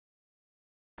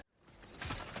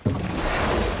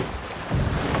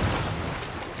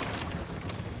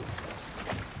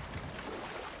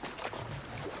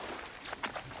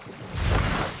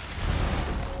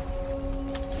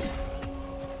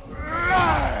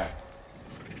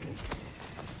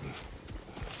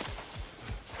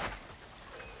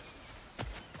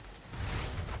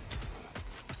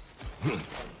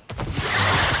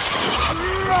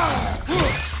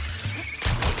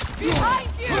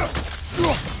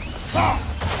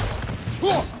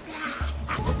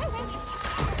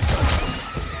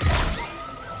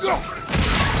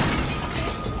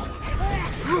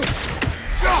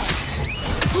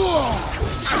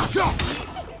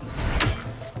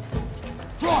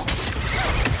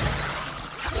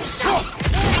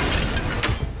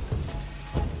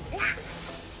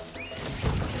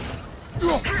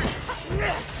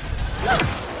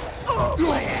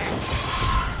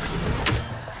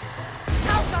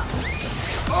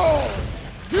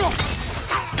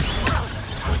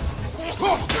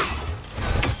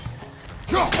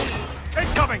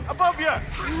Incoming! Above you!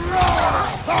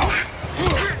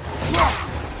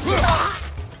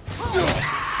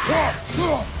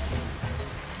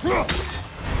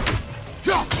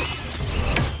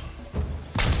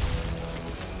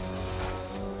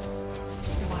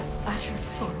 What utter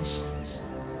foolishness.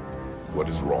 What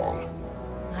is wrong?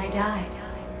 I died.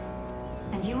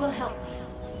 And you will help me.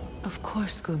 Of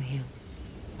course, Gunhild.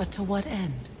 But to what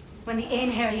end? When the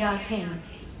Einherjar came,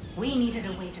 we needed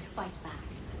a way to fight back.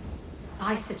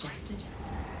 I suggested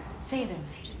say their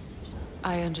magic.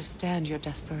 I understand your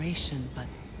desperation, but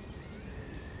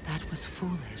that was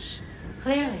foolish.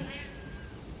 Clearly.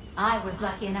 I was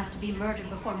lucky enough to be murdered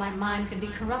before my mind could be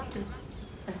corrupted,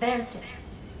 as theirs did.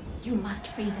 You must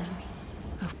free them.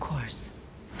 Of course.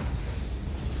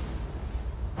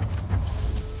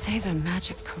 Say their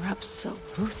magic corrupts so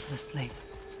ruthlessly.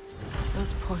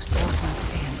 Those poor souls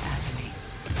must be in agony.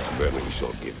 Then we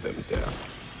shall give them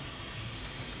death.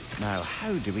 Now,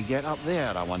 how do we get up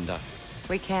there, I wonder?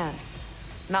 We can't.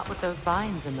 Not with those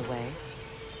vines in the way.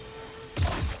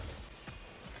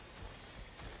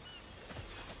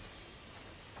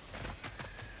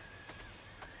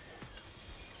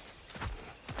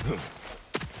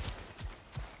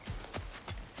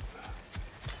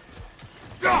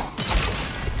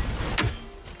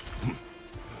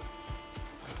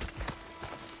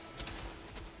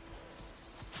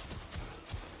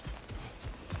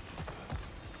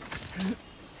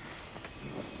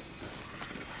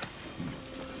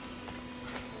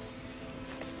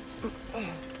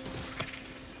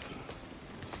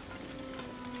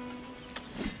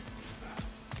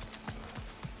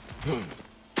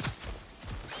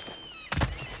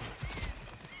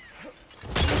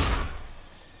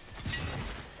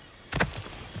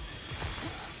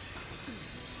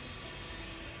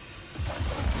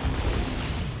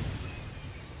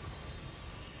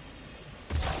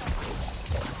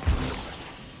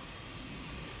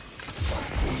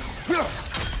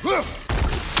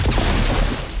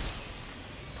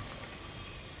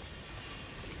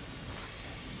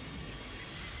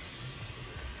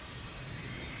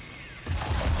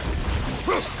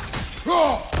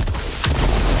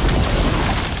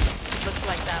 Looks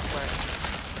like that worked.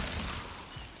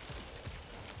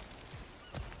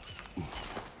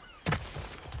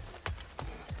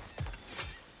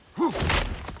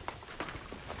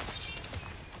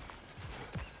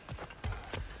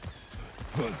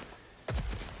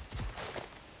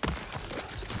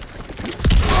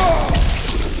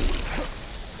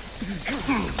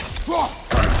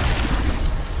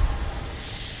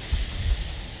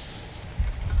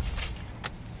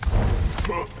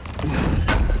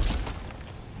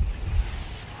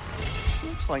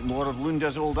 Looks like more of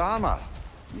Lunda's old armor.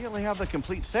 Nearly have the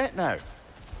complete set now.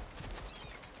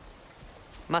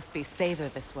 Must be safer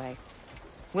this way.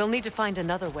 We'll need to find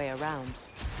another way around.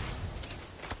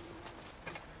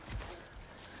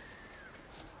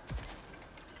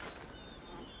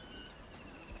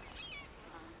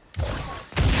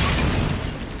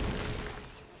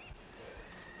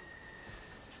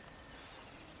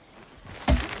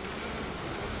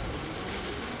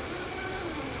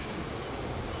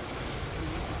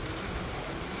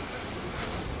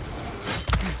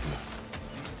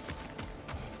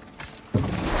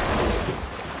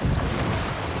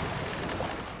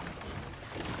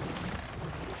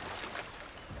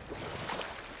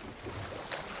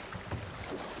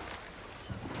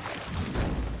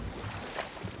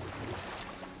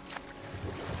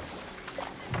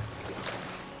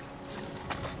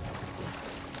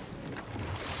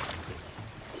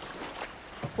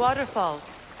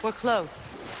 Waterfalls. We're close.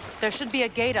 There should be a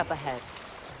gate up ahead.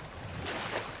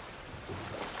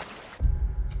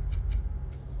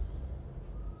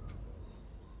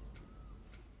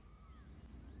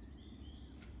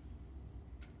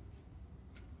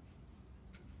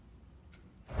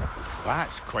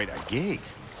 That's quite a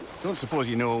gate. Don't suppose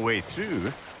you know a way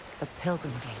through? The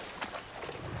Pilgrim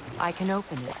Gate. I can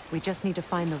open it. We just need to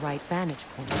find the right vantage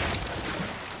point.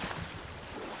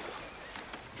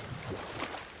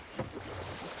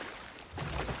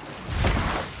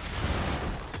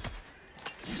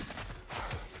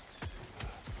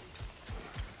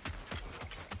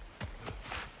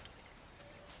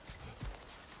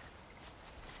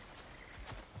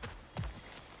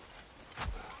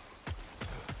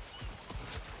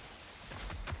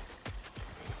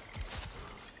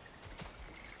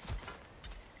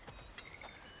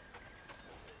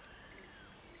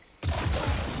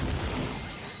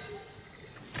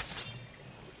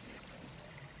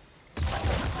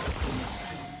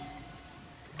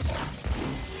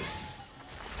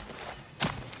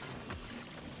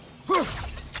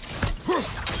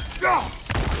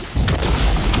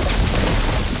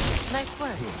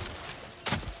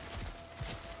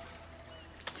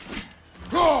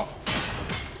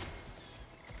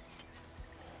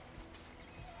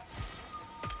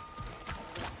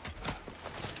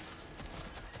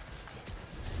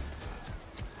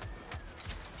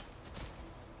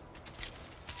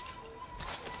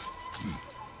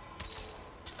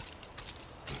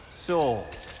 So,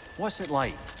 what's it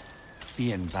like,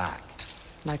 being back?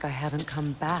 Like I haven't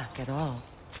come back at all.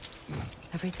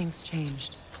 Everything's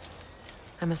changed.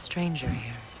 I'm a stranger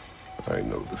here. I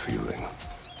know the feeling.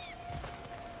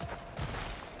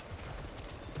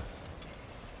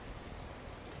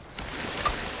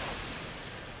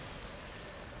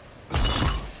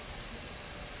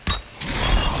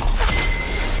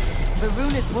 The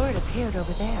runic word appeared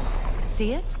over there.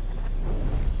 See it?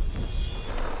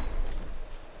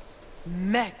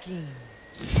 Mecking.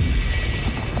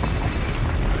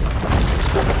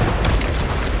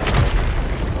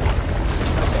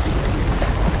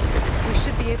 We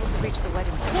should be able to reach the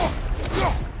wedding center.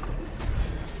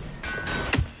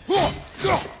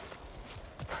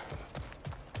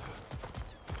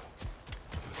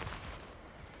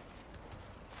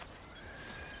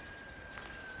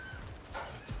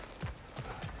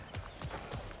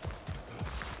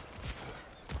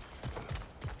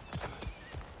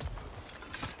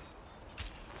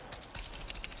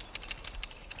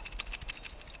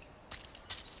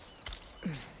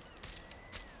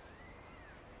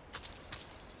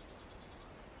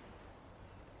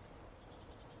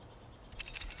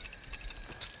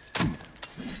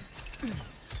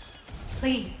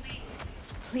 Please.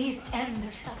 Please end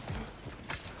their suffering.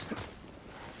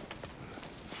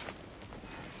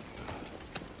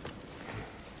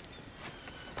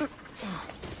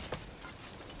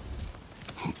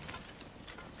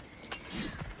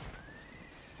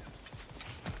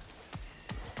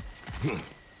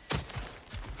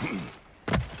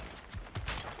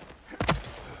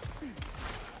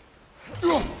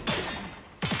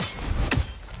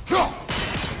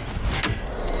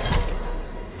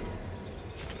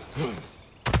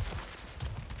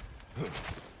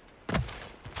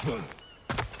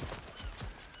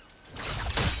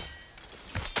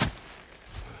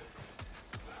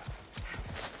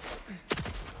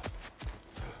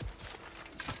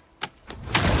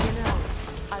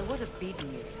 I would have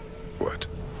beaten you. What?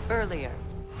 Earlier.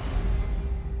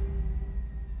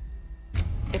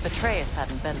 If Atreus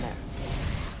hadn't been there.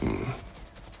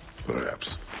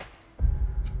 Perhaps.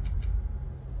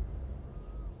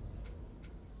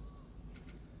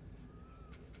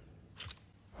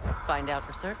 Find out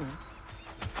for certain.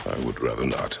 I would rather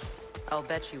not. I'll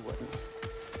bet you wouldn't.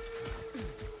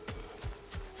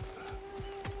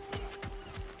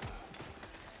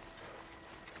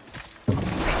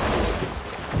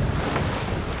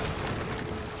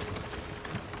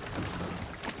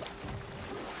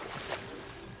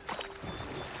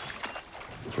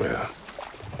 Freya,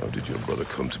 how did your brother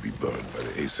come to be burned by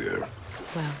the Aesir?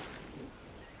 Well,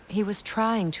 he was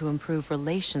trying to improve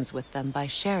relations with them by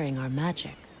sharing our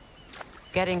magic.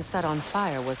 Getting set on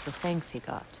fire was the thanks he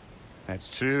got.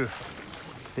 It's true.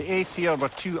 The Aesir were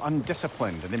too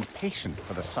undisciplined and impatient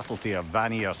for the subtlety of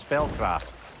Vanir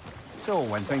spellcraft. So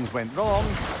when things went wrong,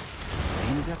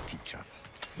 they needed a teacher.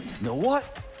 Know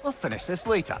what? We'll finish this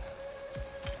later.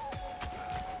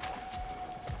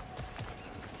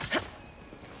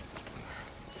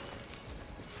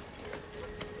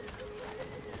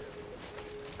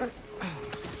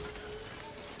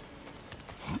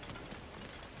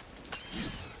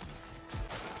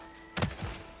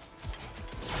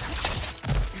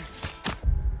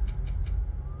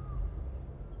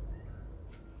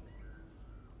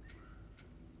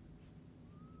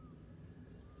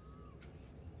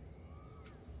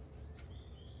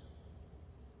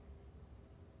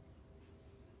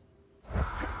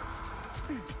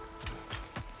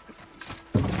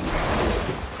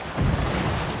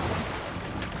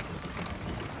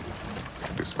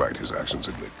 Despite his actions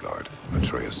in Midgard,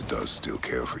 Atreus does still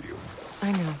care for you.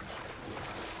 I know.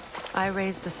 I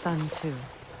raised a son, too.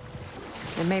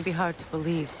 It may be hard to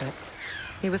believe, but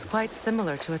he was quite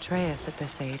similar to Atreus at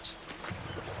this age.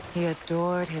 He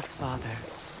adored his father,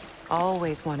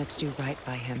 always wanted to do right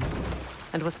by him,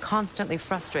 and was constantly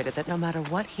frustrated that no matter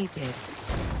what he did,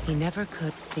 he never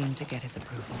could seem to get his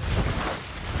approval.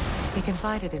 He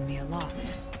confided in me a lot,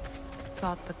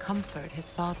 sought the comfort his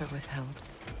father withheld.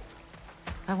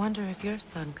 I wonder if your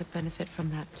son could benefit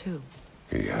from that, too.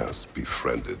 He has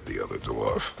befriended the other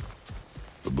dwarf.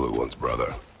 The blue one's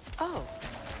brother. Oh.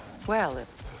 Well, if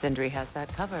Sindri has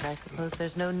that covered, I suppose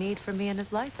there's no need for me in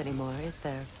his life anymore, is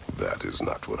there? That is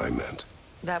not what I meant.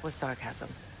 That was sarcasm.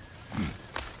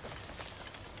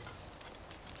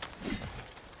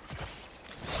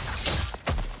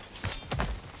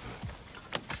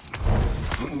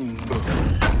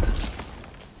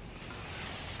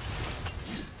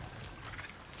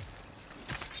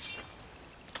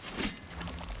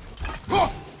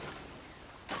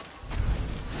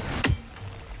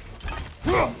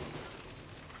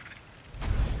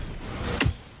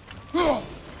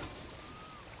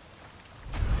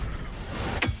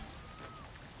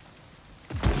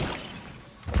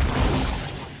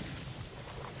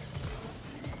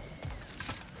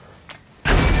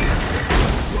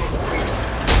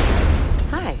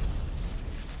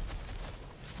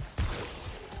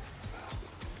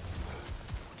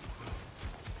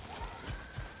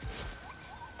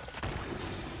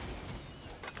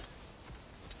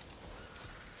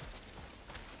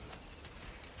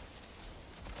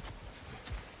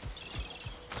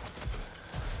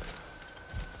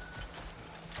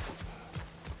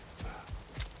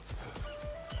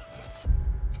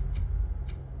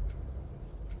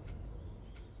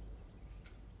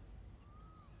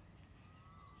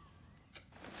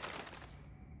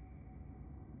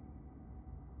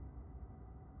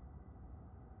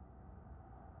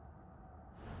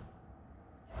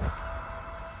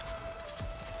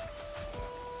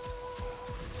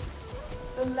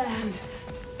 land.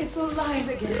 It's alive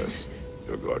again. Yes,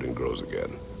 your garden grows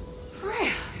again.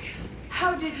 Freya,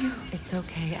 how did you... It's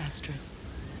okay, Astrid.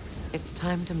 It's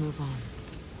time to move on.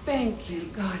 Thank you,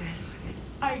 goddess.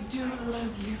 I do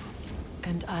love you.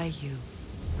 And I you.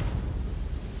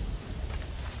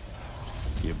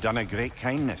 You've done a great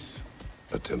kindness.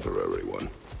 A temporary one.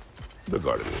 The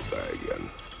garden will die again.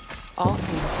 All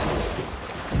things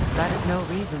do. That is no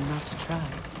reason not to try.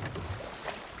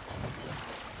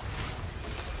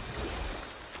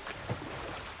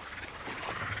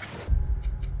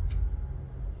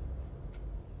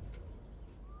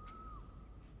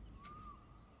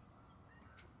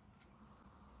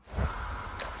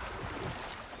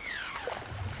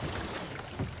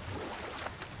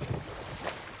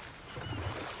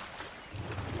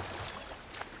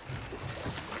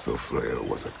 So Freya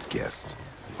was a guest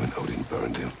when Odin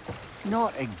burned him.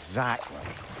 Not exactly.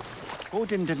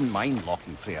 Odin didn't mind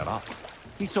locking Freya up.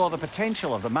 He saw the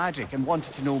potential of the magic and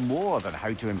wanted to know more than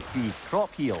how to improve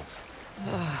crop yields.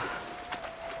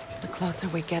 The closer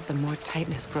we get, the more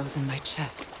tightness grows in my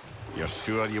chest. You're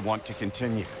sure you want to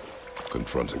continue?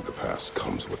 Confronting the past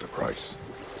comes with a price.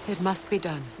 It must be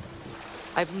done.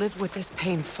 I've lived with this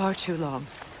pain far too long.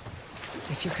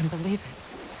 If you can believe it.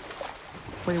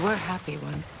 We were happy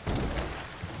once.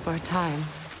 For a time,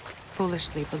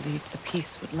 foolishly believed the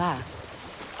peace would last.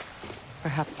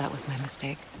 Perhaps that was my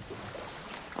mistake.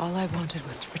 All I wanted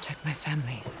was to protect my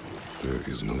family. There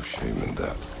is no shame in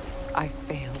that. I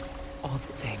failed, all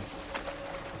the same.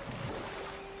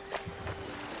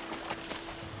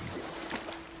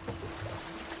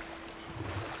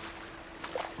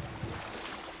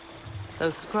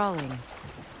 Those scrawlings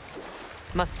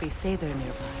must be Sather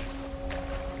nearby.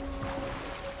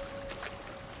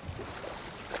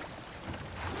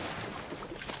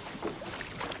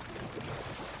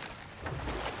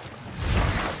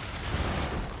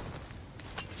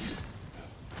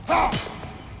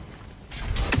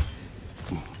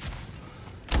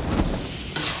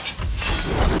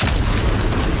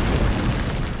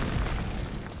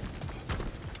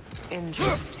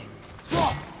 Interesting.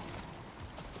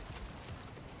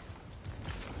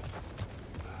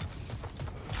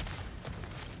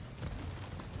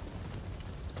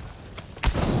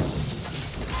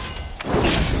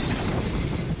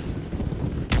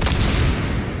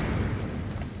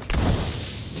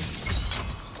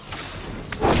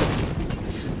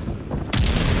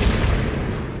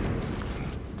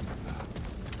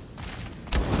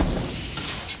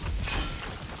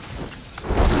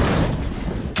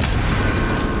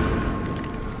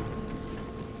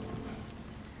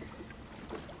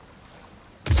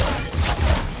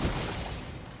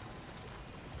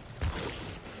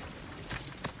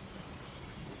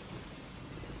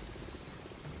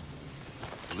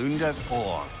 Lunda's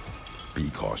ore. Be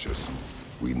cautious.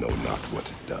 We know not what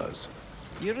it does.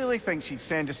 You really think she'd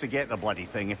send us to get the bloody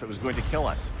thing if it was going to kill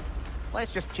us?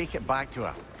 Let's just take it back to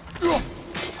her.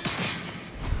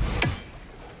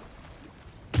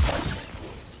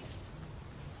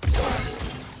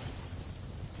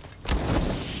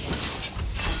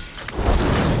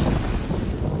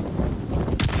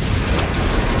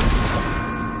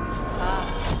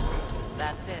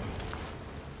 That's it.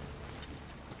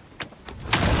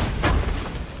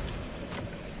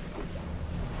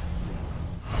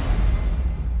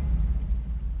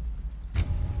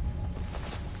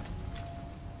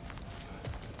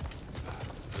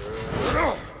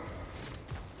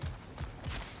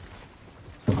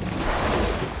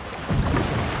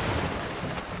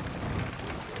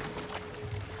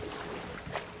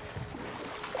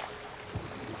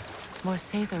 More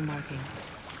Sather markings.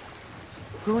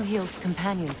 Gunhild's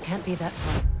companions can't be that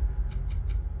far.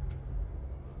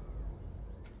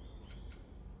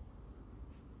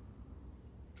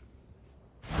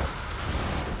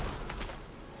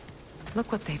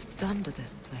 Look what they've done to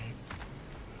this place.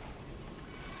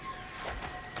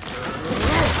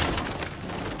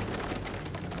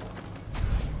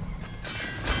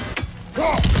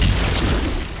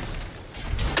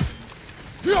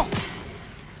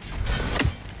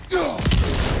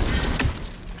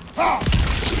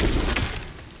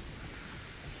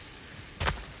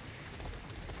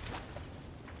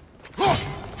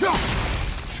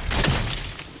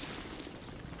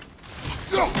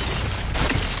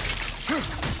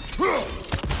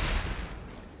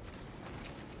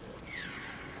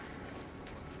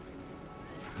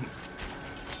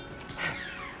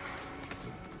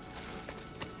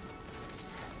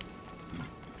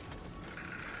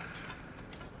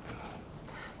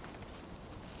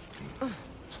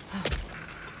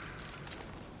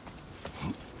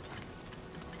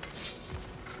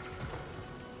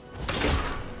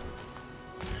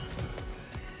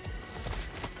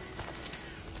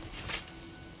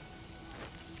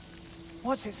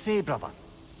 What's it say, brother?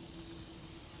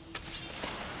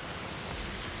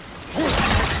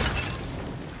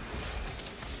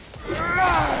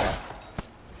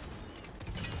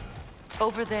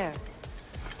 Over there.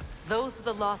 Those are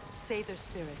the lost Sather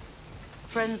spirits.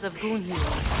 Friends of Gunhi. They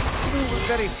don't look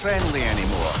very friendly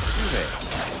anymore, do they?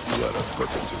 Let us put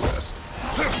them to rest.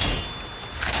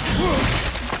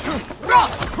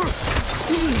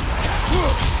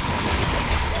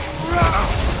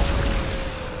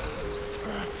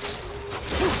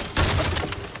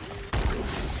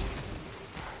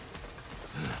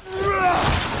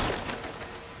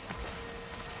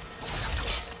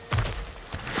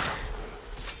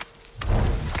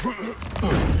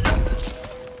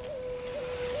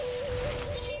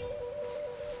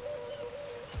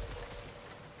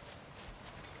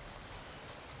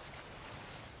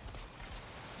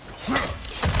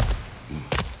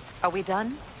 Are we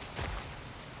done?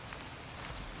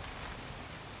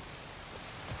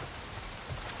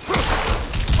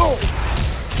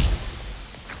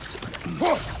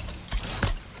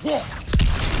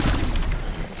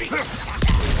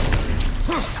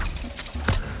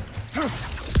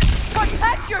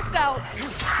 Protect yourself!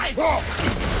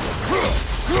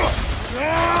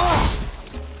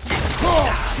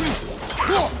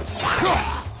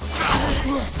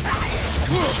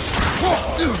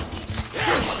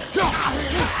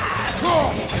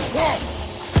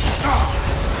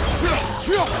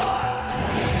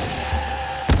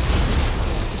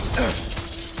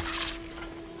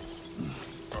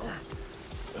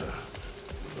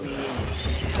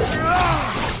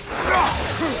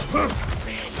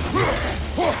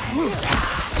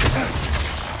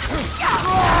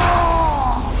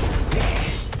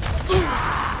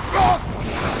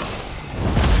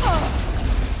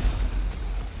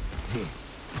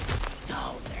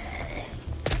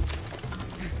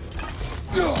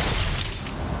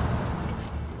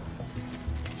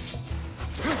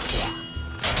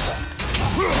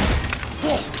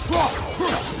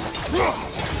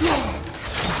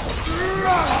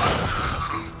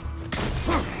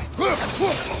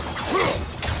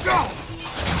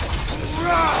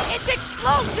 It's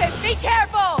explosive! Be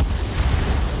careful!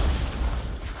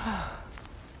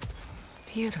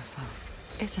 Beautiful,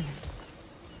 isn't it?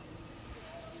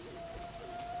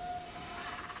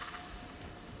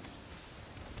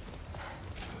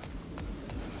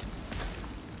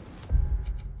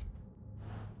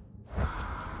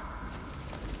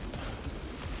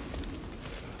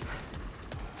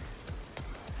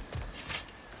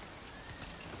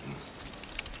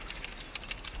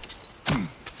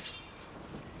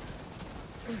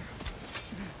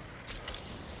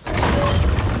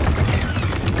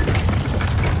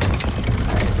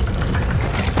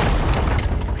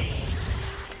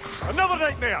 Another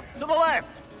nightmare! To the left!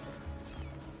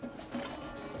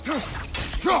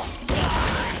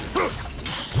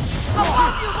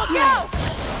 Above you, look out!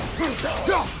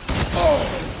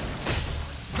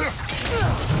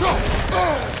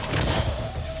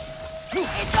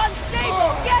 It's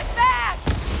unstable! Get back!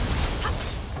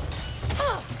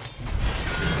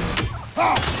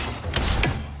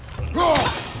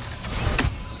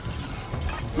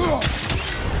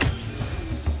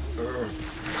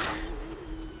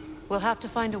 We'll have to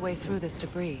find a way through this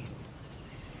debris.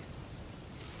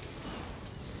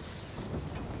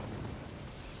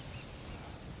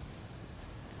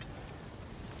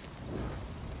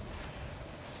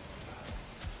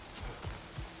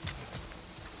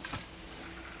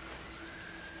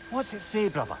 What's it say,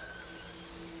 brother?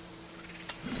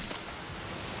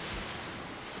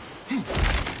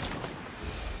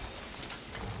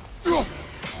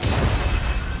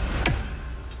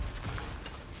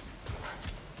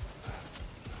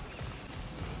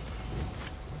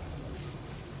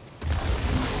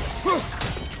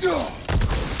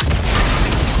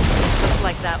 Looks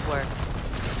like that worked.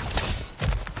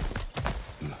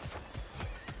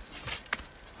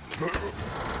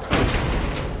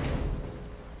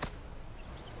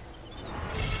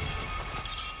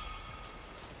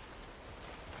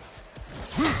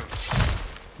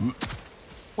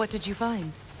 What did you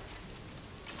find?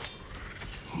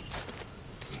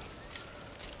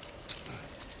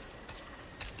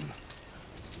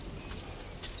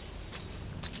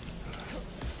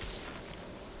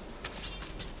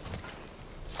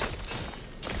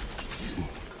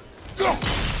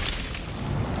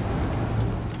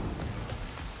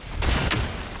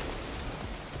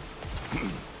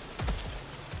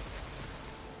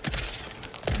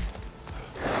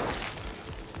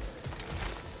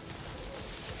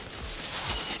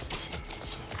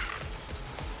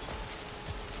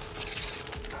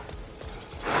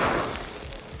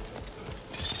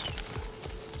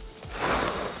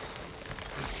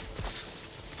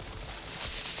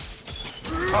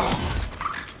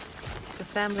 The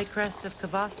family crest of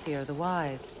Kvasir the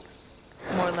Wise.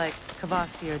 More like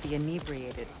Kvasir the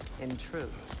Inebriated, in truth.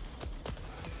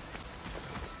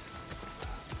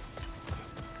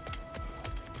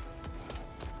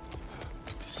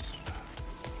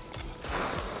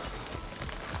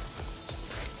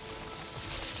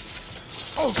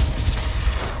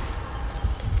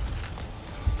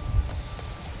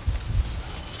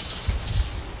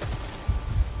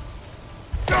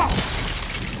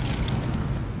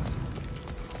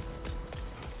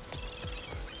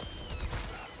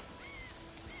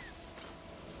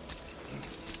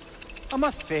 I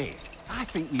must say, I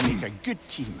think we make a good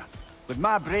team. With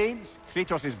my brains,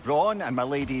 Kratos' brawn, and my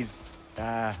lady's,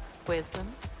 Wisdom,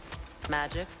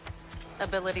 magic,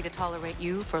 ability to tolerate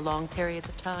you for long periods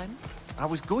of time. I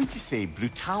was going to say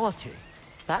brutality.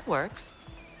 That works.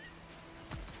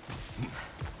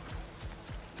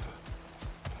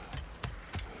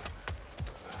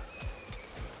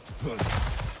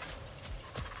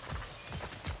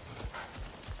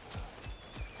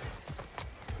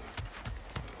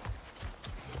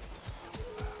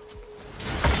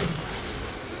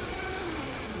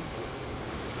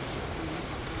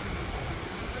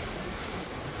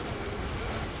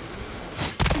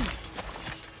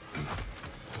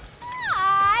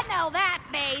 I know that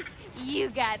face. You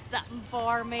got something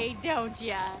for me, don't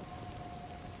ya?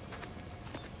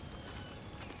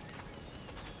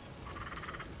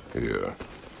 Here.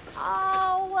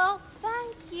 Oh, well,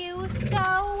 thank you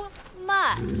so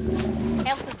much.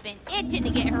 Elsa's been itching to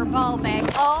get her ball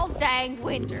back all dang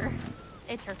winter.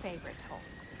 It's her favorite toy.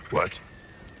 What?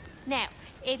 Now,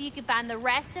 if you can find the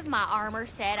rest of my armor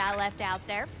set I left out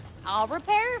there, I'll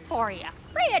repair it for you.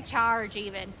 Free of charge,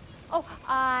 even. Oh,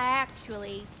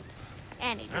 actually,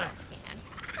 anyone can.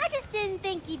 I just didn't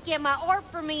think you'd get my orb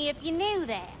for me if you knew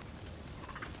that.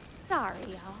 Sorry,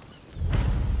 y'all.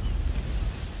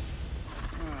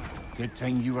 Good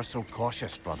thing you were so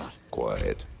cautious, brother.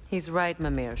 Quiet. He's right,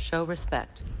 Mimir. Show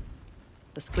respect.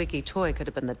 The squeaky toy could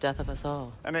have been the death of us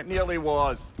all. And it nearly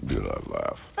was. Do not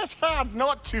laugh. It's hard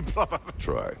not to, brother.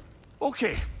 Try.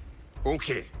 Okay.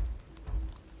 Okay.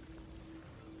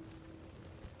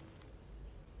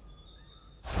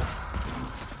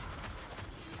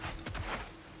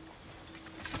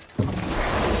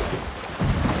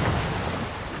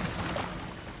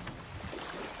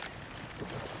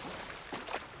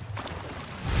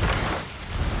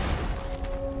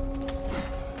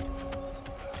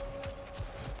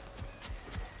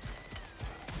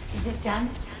 Is it done?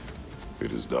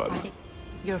 It is done. Are they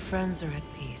Your friends are at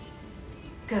peace.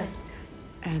 good?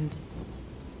 And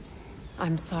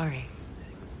I'm sorry.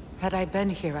 Had I been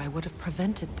here, I would have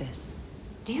prevented this.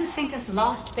 Do you think us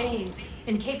lost babes,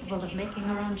 incapable of making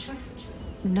our own choices?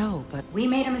 No, but We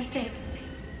made a mistake,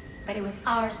 but it was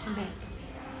ours to make,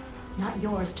 not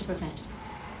yours to prevent.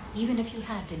 Even if you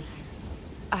had been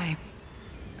here.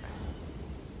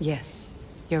 Yes,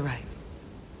 you're right.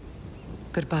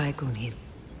 Goodbye, Gunhild.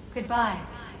 Goodbye,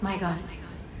 my goddess.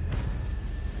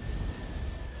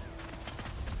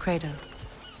 Kratos.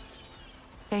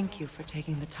 Thank you for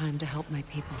taking the time to help my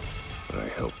people. I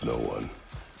helped no one.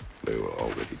 They were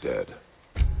already dead.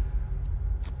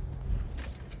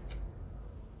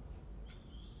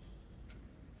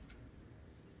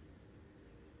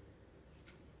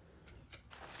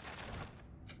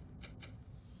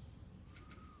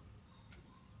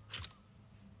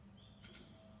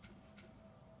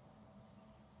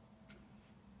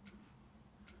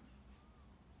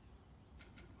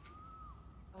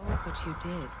 Oh, but you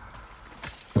did.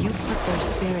 You put their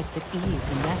spirits at ease,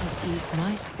 and that has eased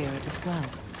my spirit as well.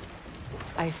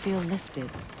 I feel lifted.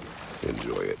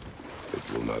 Enjoy it.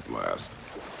 It will not last.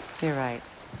 You're right.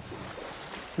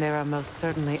 There are most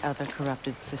certainly other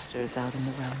corrupted sisters out in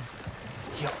the realms.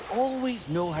 You always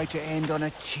know how to end on a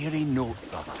cheery note,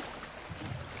 brother.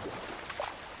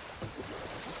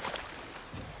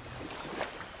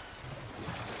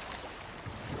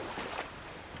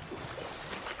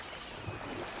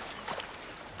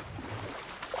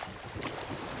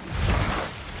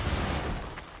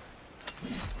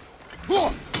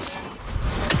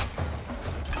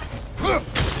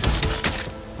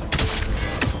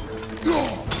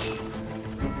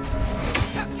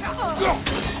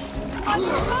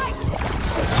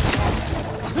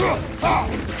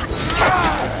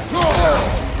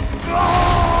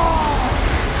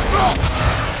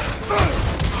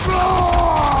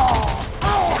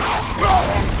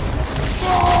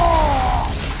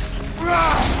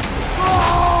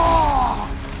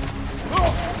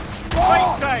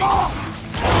 Right side!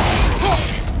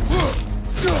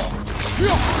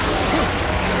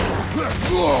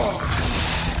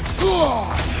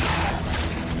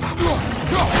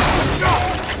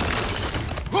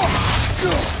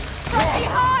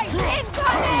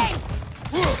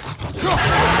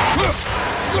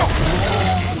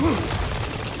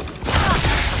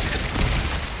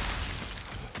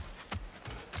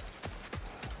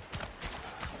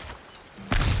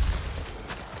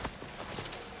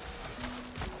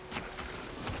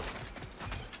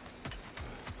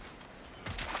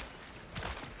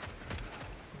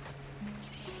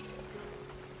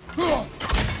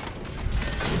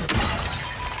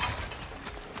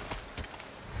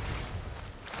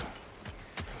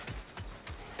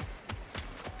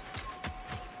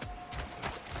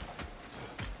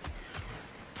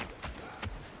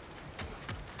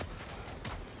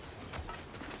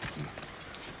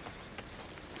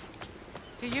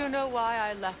 you know why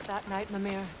I left that night,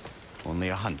 Mimir? Only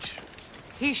a hunch.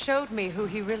 He showed me who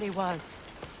he really was.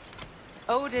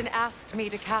 Odin asked me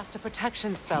to cast a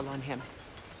protection spell on him.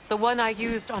 The one I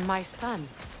used on my son.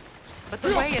 But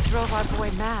the way it drove our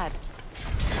boy mad,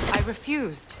 I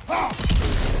refused.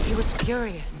 He was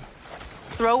furious.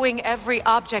 Throwing every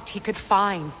object he could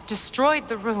find, destroyed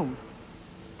the room.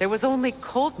 There was only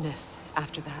coldness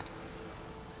after that.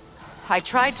 I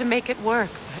tried to make it work,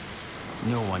 but...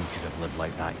 No one could have lived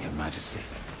like that, Your Majesty.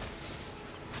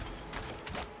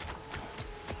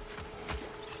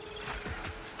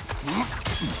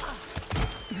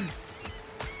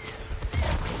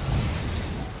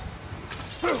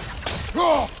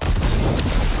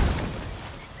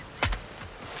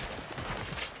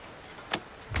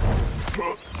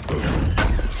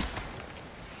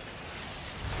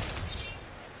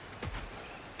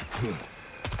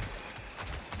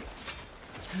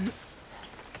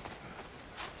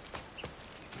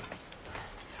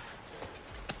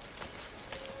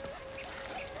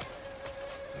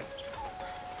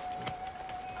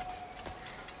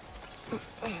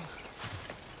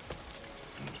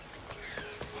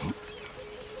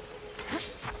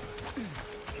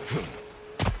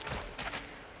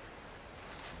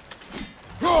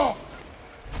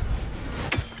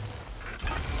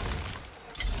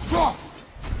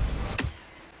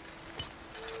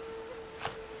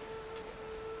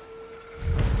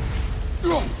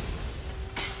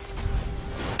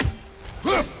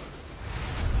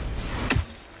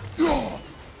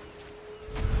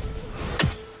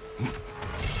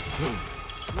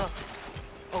 Look,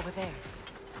 over there.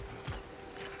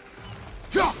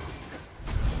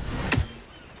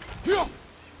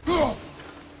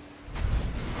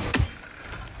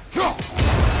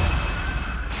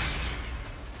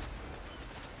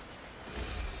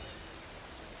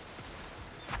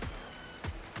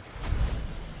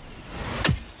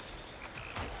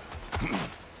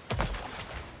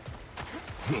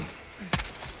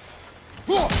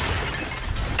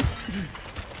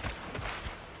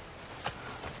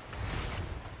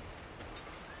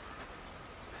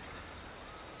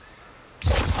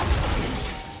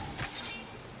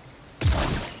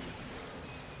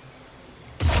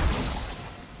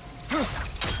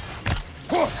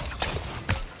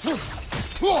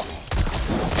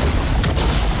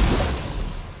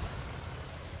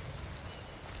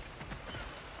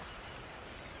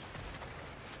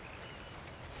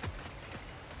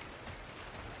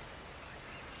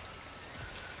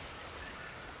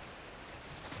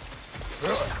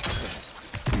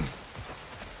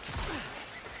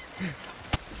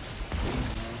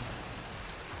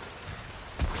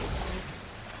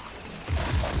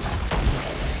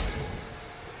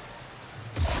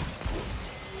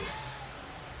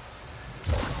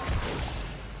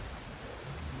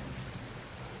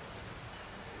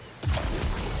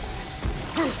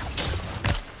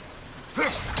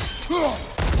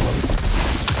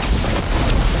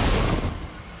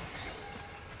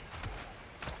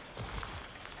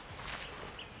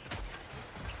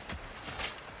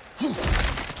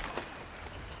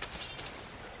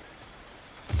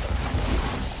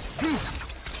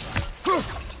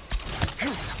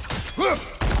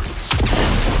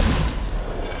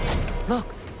 Look,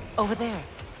 over there.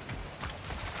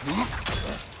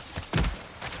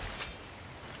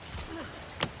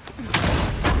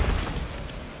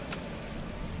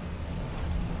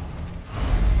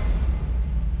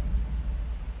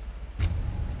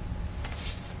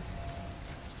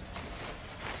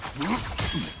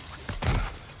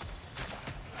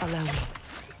 Allow me.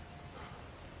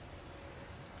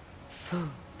 Food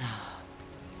now.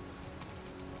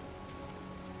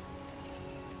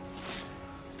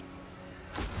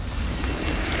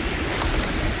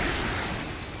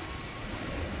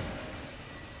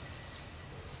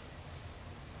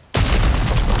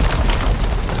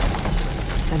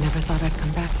 I never thought I'd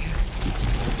come back here.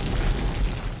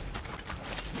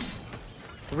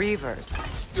 Reavers,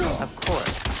 of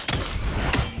course.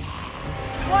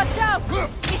 Watch out!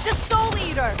 It's a soul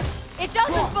eater! It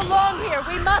doesn't belong here!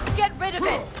 We must get rid of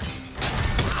it!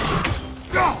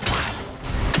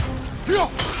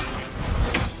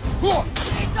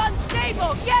 It's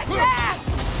unstable! Get back!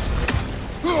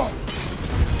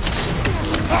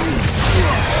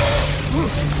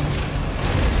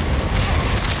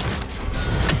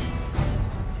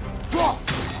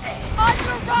 On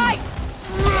your right!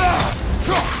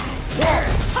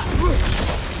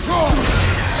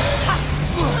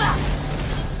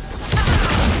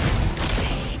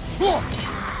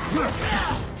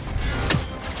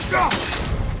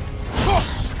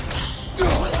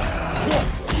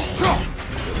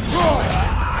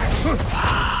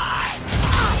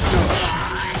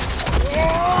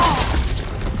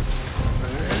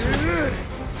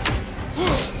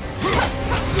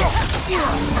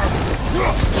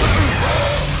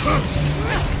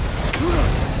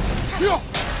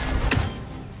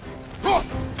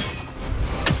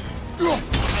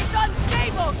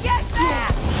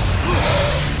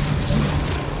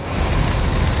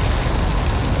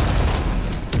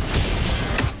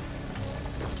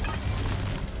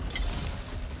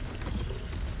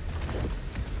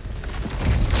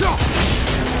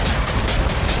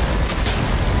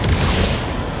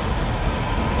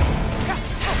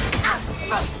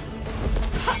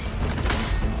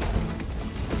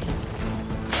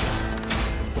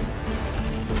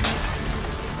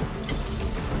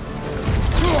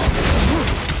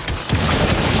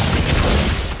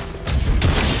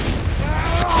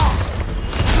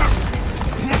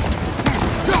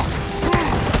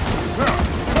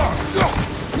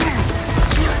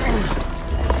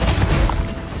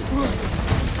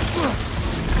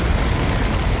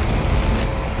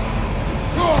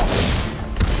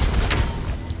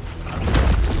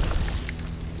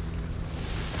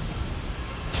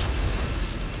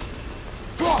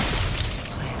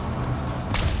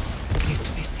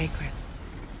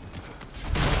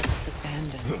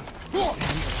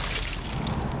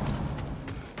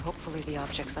 Hopefully the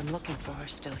objects I'm looking for are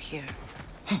still here.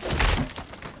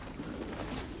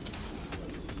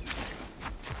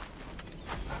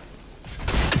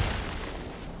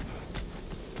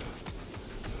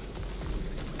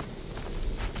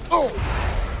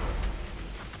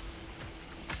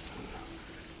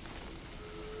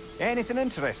 Anything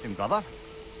interesting, brother?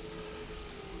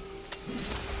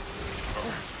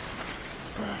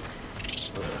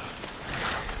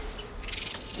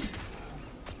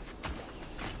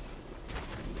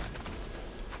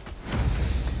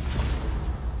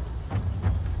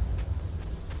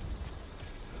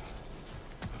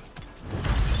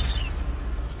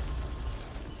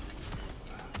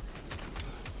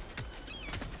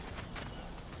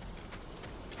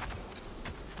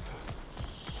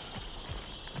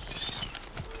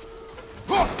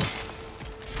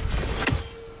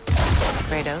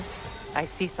 Kratos, I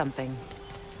see something.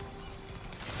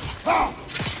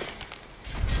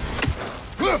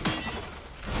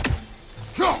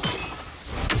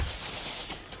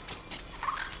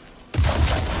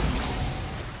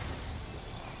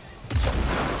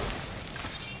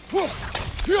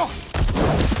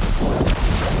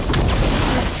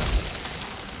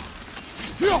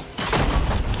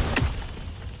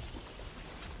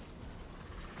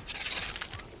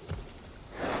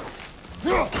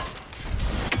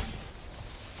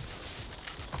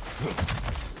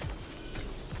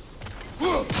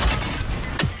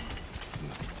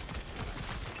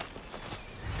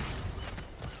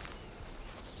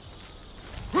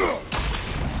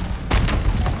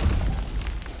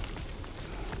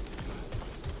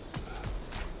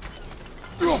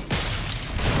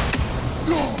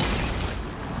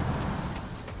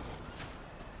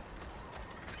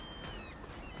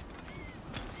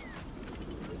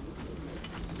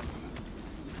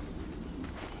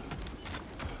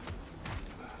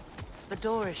 The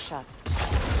door is shut.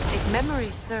 If memory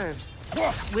serves,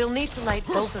 we'll need to light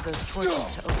both of those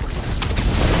torches to open it.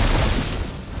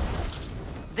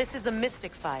 This is a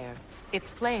mystic fire. Its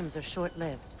flames are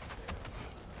short-lived.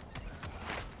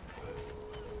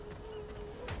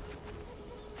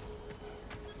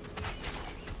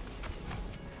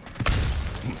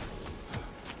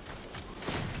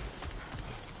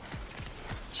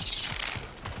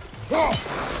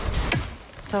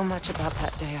 So much about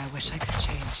that day I wish I could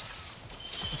change.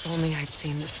 If only I'd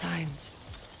seen the signs.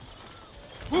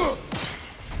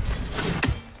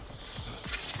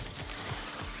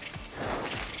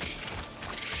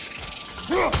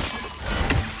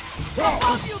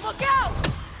 Both you, look out!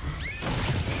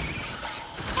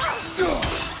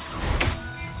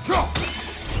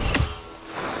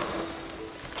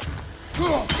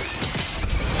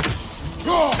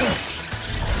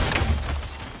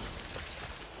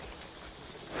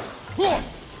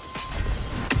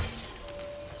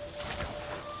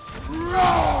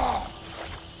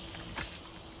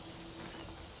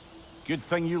 Good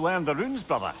thing you learned the runes,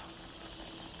 brother.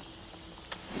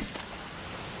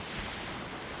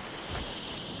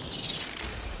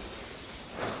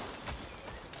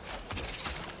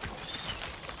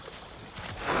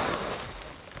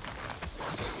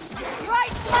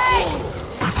 Right leg!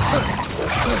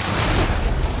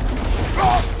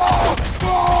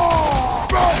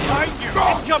 Behind you!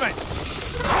 Incoming!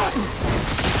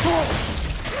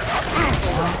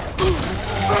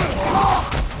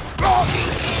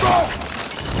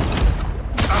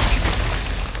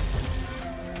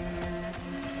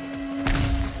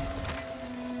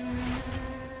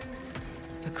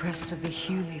 The crest of the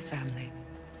Hii family.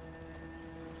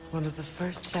 One of the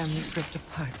first families ripped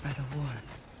apart by the war.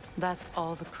 That's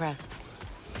all the crests.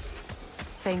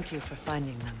 Thank you for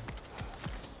finding them.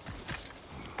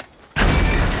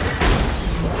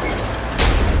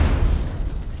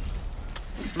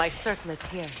 My circlet's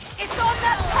here. It's on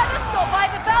that pedestal by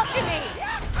the balcony!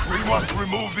 We must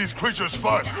remove these creatures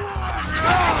first.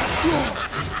 Behind you!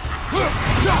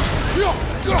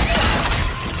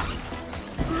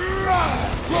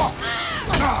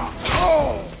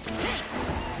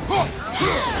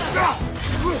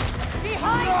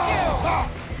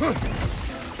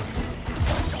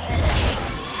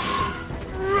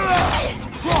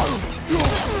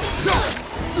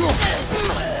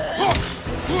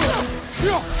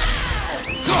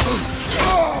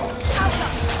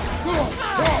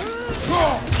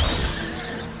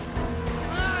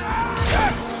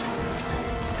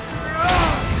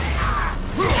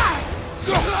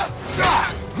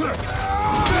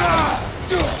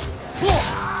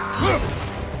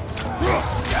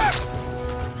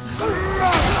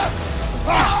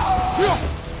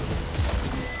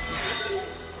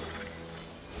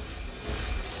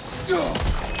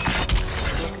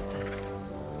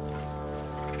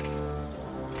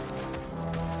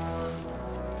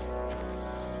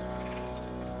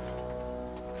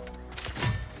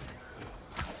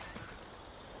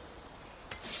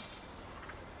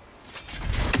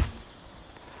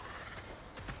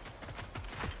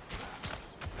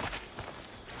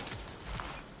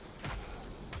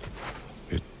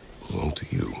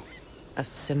 a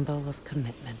symbol of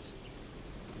commitment.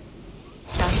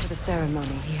 After the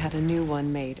ceremony, he had a new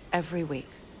one made every week,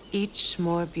 each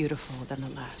more beautiful than the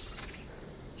last.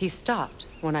 He stopped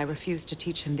when I refused to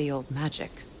teach him the old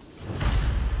magic.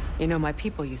 You know, my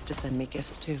people used to send me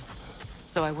gifts too,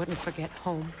 so I wouldn't forget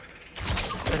home.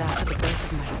 But after the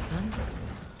birth of my son,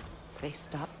 they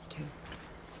stopped too.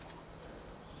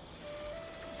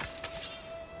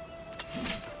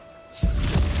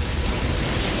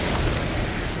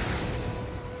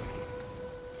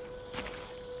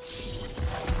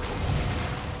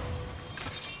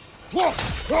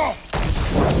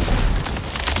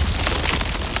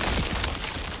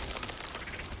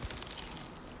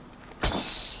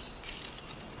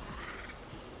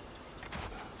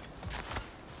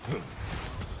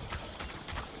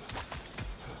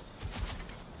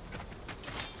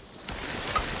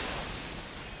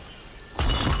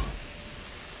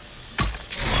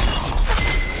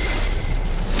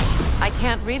 I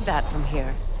can't read that from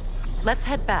here. Let's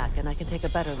head back and I can take a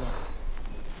better look.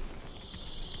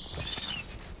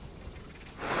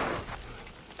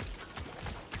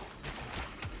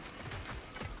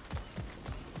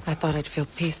 I thought I'd feel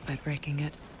peace by breaking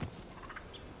it.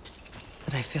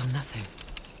 But I feel nothing.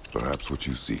 Perhaps what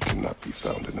you seek cannot be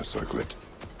found in a circlet.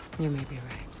 You may be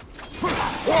right.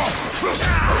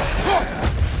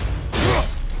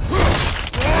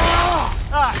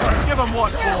 Ah, give him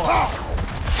what for!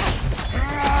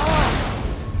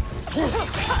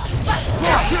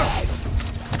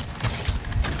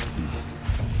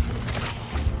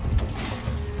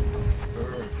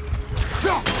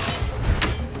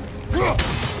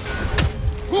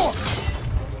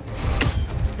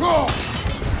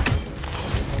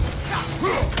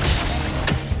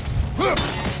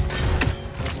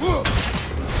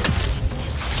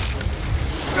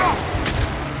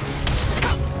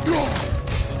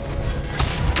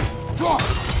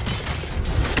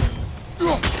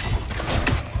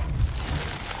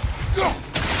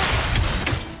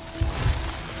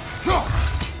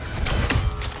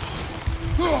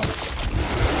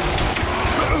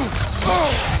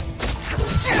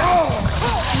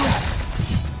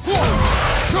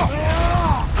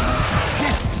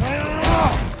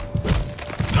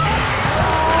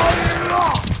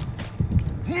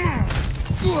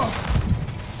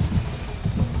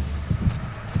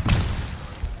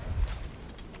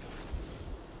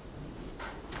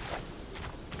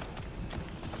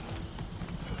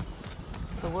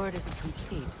 The word isn't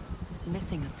complete. It's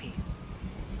missing a piece.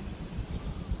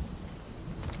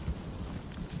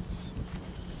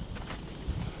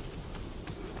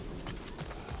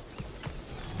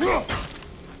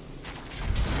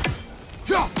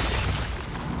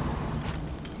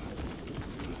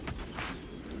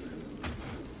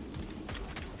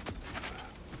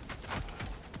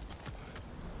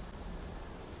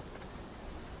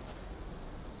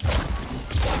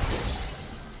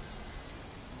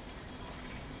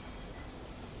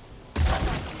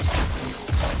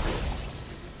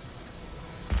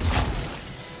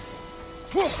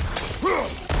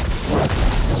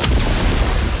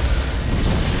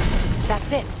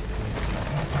 That's it.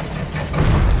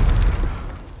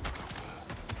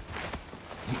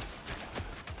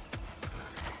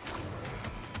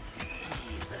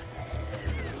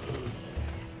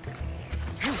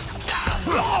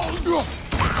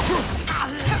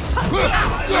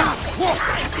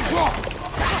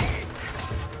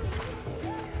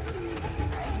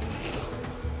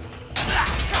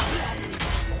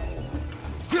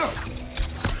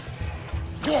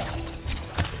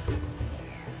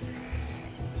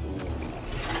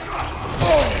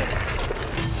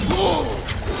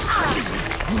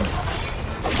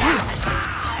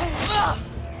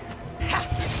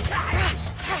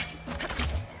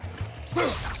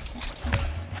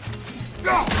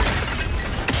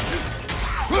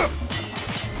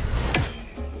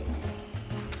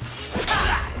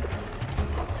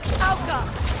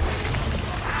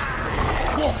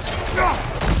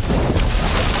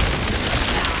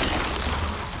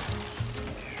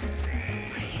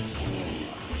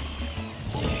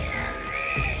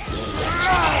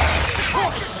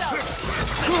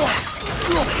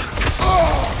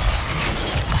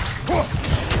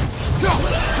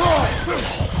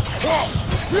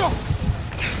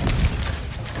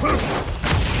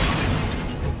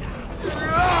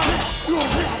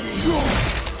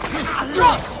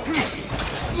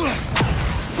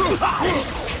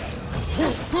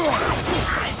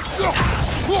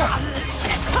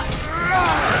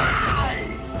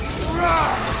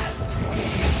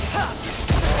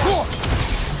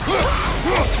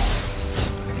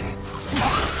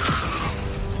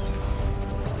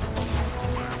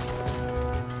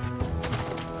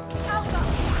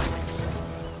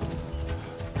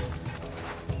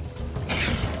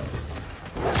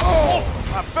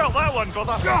 I felt that one,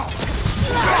 brother.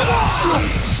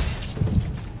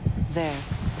 There.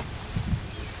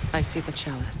 I see the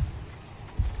chalice.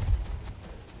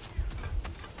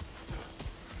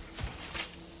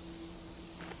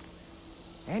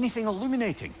 Anything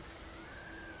illuminating?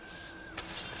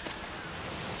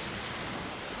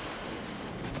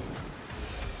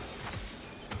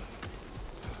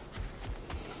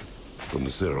 From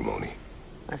the ceremony.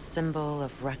 A symbol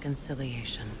of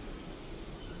reconciliation.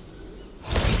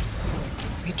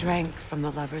 We drank from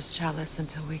the lover's chalice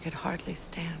until we could hardly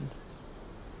stand.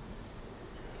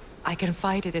 I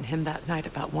confided in him that night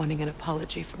about wanting an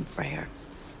apology from Freya.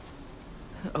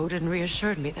 Odin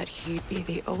reassured me that he'd be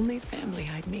the only family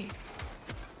I'd need.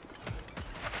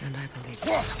 And I believed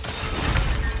it.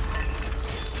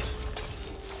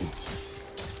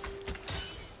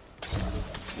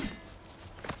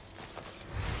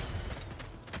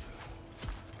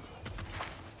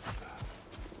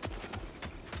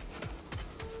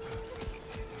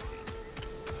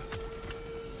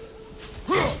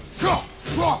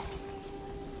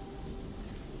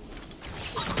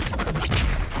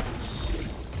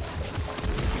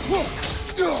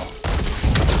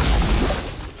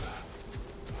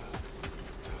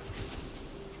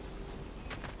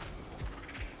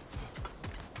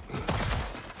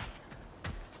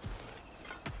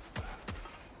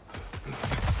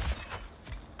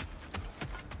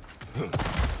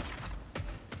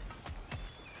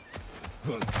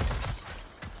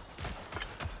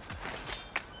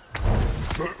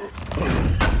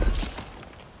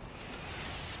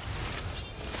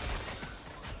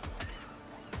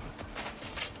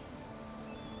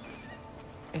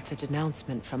 It's a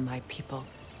denouncement from my people,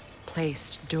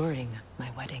 placed during my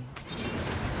wedding.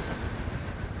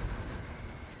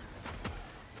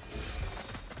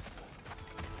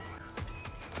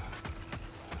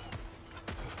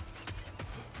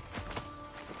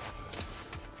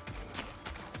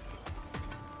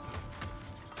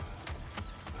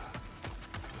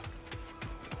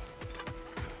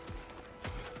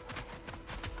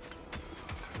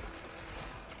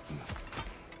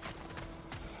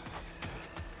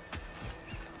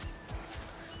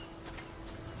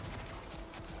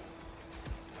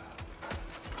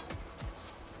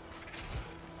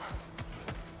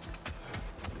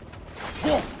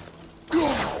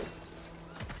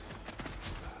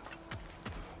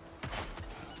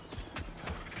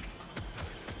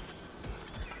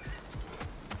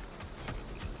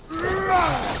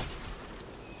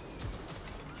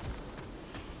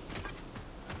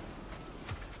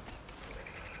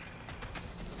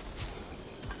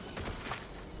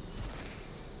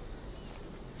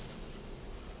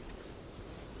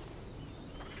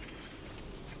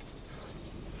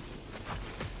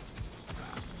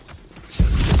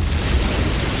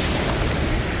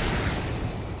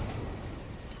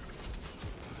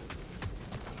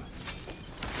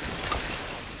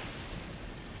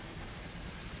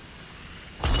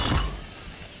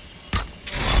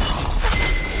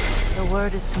 The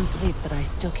word is complete, but I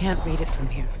still can't read it from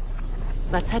here.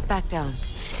 Let's head back down.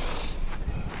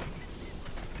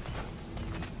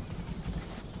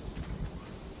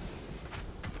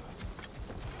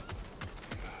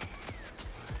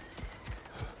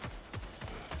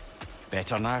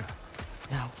 Better now?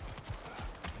 No.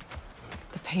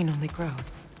 The pain only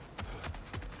grows.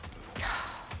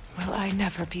 Will I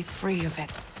never be free of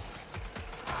it?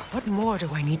 What more do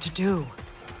I need to do?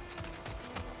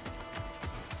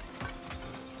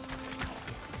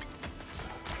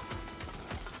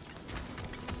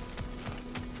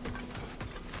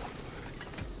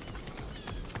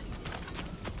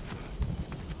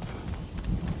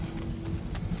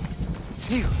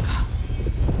 Phew.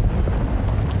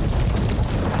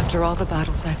 After all the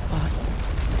battles I've fought,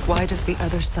 why does the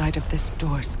other side of this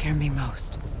door scare me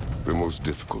most? The most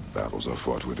difficult battles are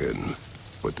fought within,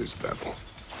 but this battle,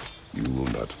 you will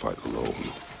not fight alone.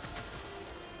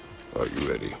 Are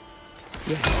you ready?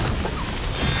 Yes.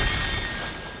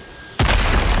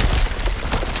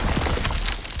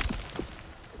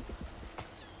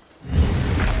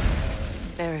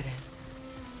 There it is.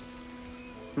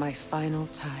 My final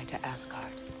tie to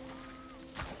Asgard.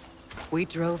 We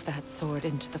drove that sword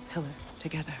into the pillar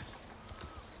together.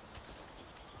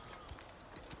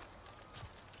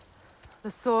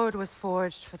 The sword was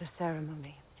forged for the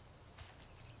ceremony.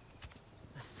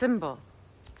 A symbol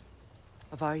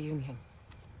of our union.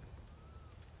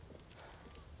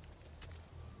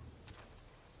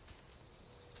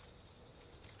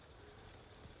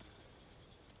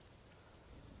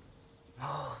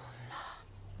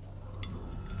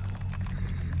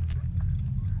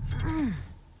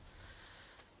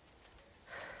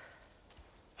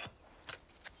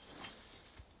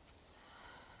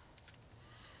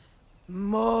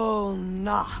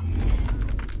 Mona.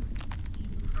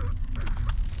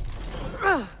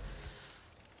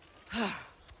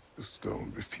 The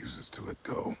stone refuses to let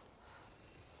go.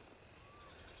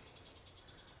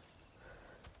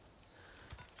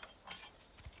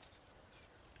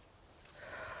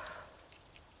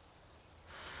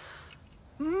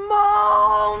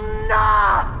 Mona!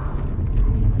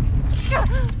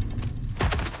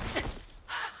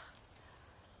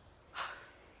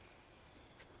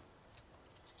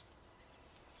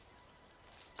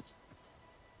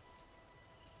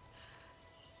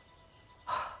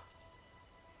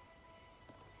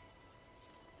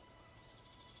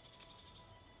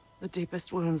 The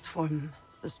deepest wounds form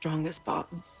the strongest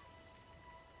bonds.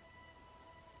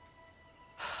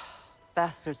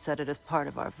 Bastard said it as part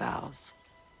of our vows.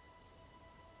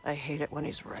 I hate it when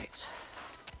he's right.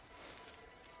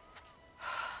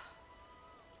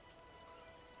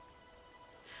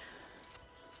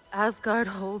 Asgard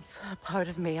holds a part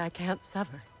of me I can't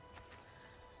sever.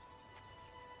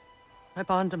 I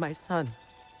bond to my son.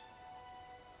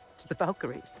 To the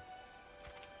Valkyries.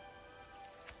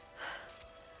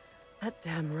 That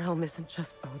damn realm isn't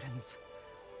just Odin's.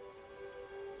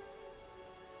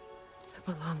 It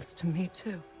belongs to me,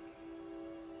 too.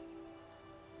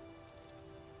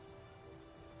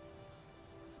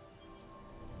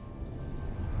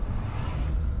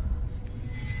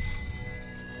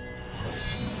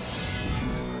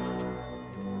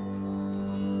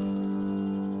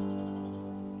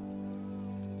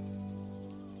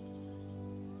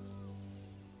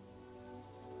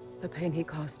 The pain he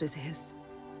caused is his.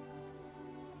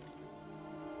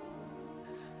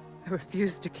 I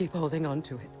refuse to keep holding on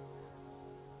to it.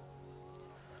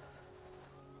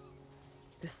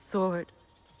 This sword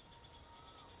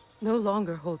no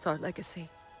longer holds our legacy.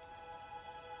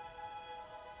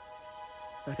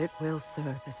 But it will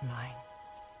serve as mine.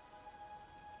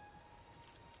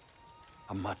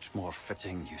 A much more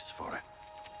fitting use for it.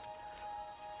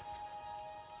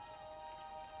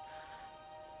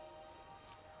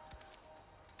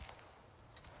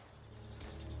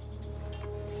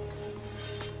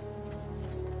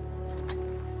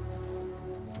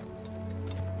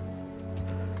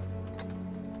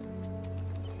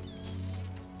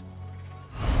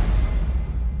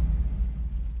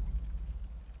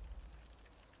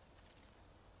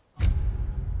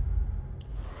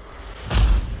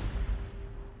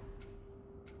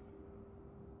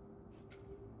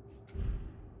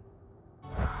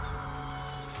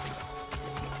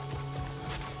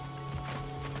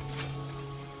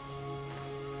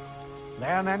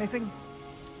 Learn anything?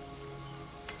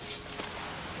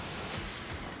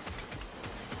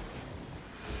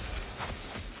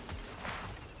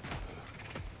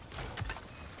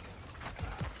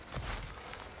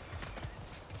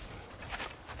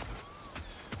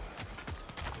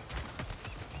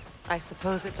 I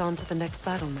suppose it's on to the next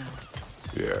battle now.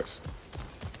 Yes.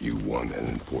 You won an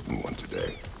important one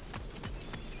today.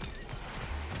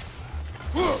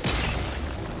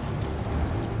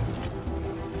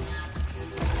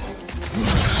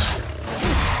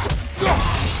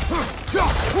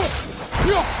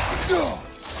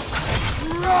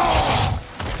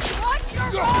 Watch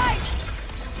your right!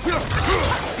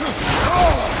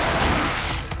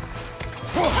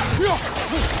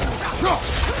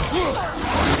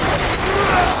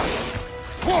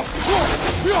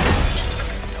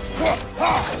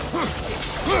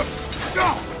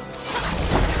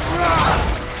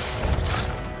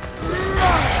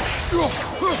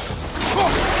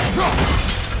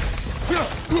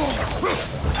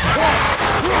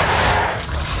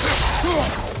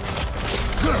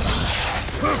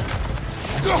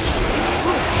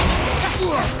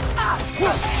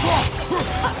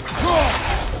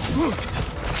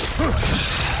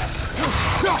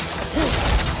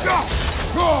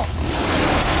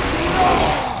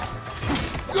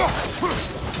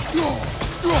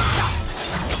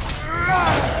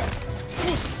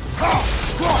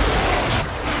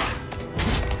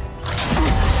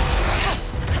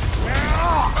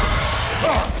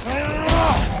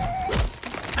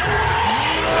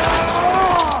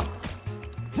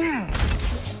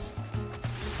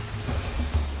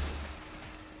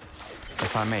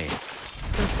 If I may.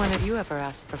 Since when have you ever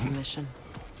asked for permission?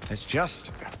 It's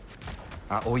just...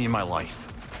 I owe you my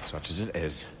life, such as it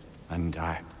is. And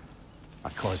I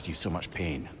caused you so much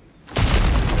pain.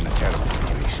 In a terrible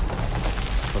situation.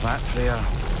 For that, Freya,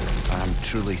 I am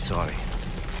truly sorry.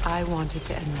 I wanted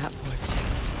to end that war too.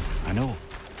 I know.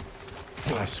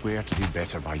 But I swear to do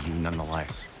better by you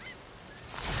nonetheless.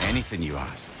 Anything you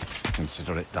ask,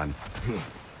 consider it done.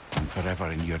 I'm forever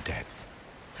in your debt.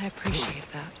 I appreciate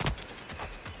that.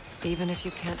 Even if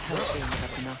you can't help being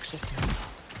that obnoxious.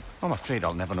 I'm afraid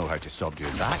I'll never know how to stop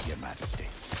doing that, Your Majesty.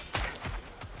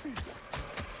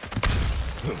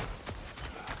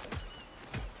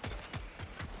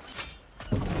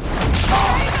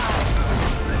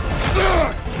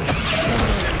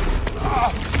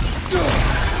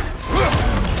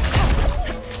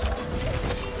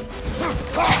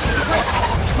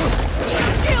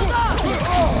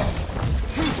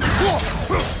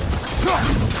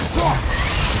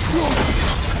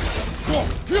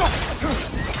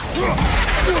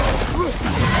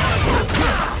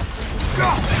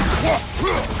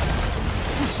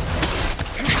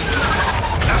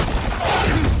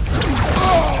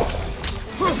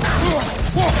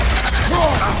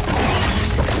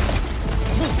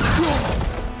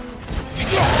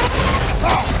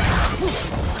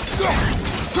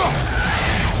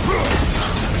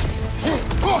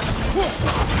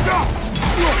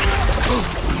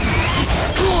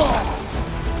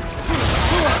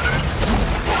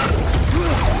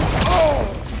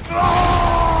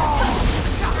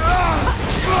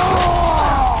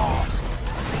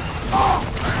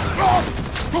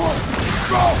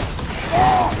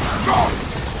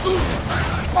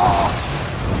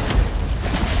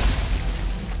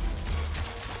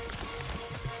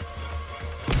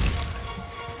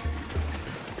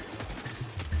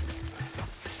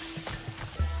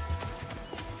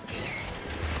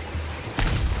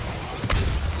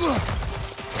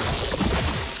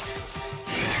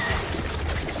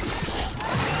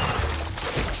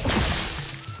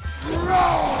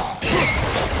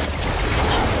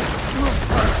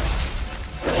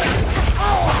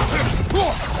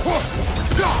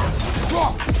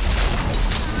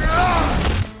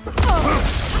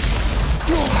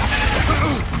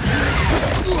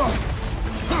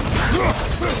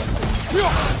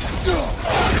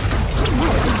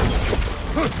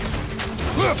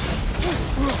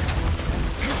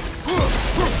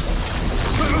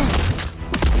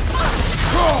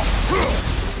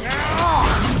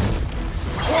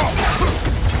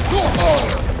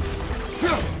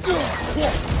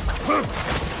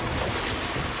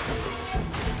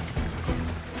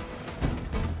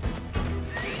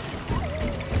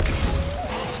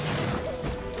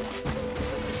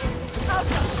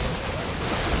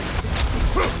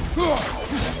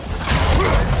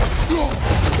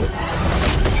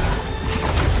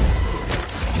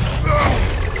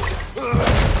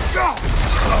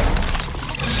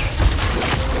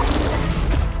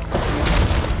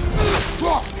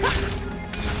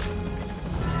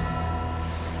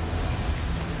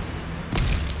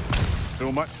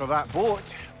 So much for that boat.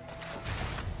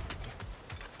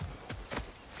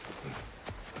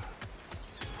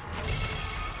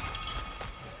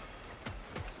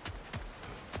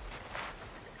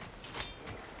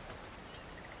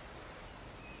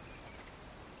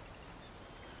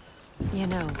 You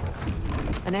know,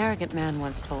 an arrogant man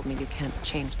once told me you can't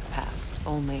change the past,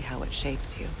 only how it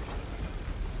shapes you.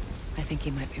 I think he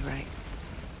might be right.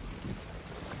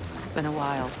 It's been a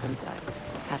while since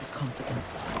I've had a confidant.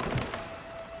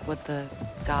 Would the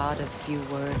god of few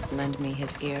words lend me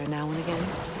his ear now and again?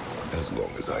 As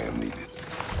long as I am needed.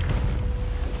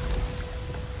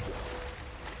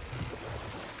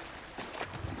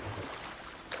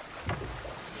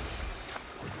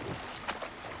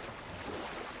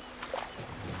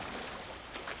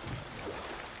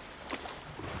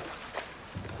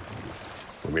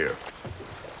 Come here.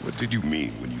 What did you mean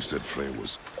when you said Freya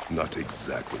was not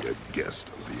exactly a guest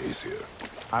of the Aesir?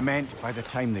 I meant by the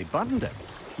time they burned it,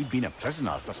 he'd been a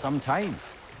prisoner for some time.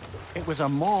 It was a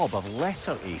mob of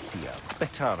lesser Aesir,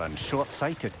 bitter and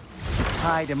short-sighted, who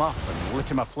tied him up and lit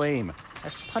him aflame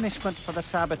as punishment for the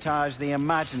sabotage they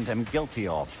imagined him guilty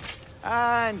of.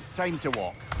 And time to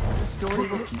walk. The story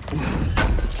will keep.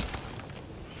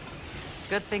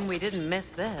 Good thing we didn't miss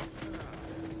this.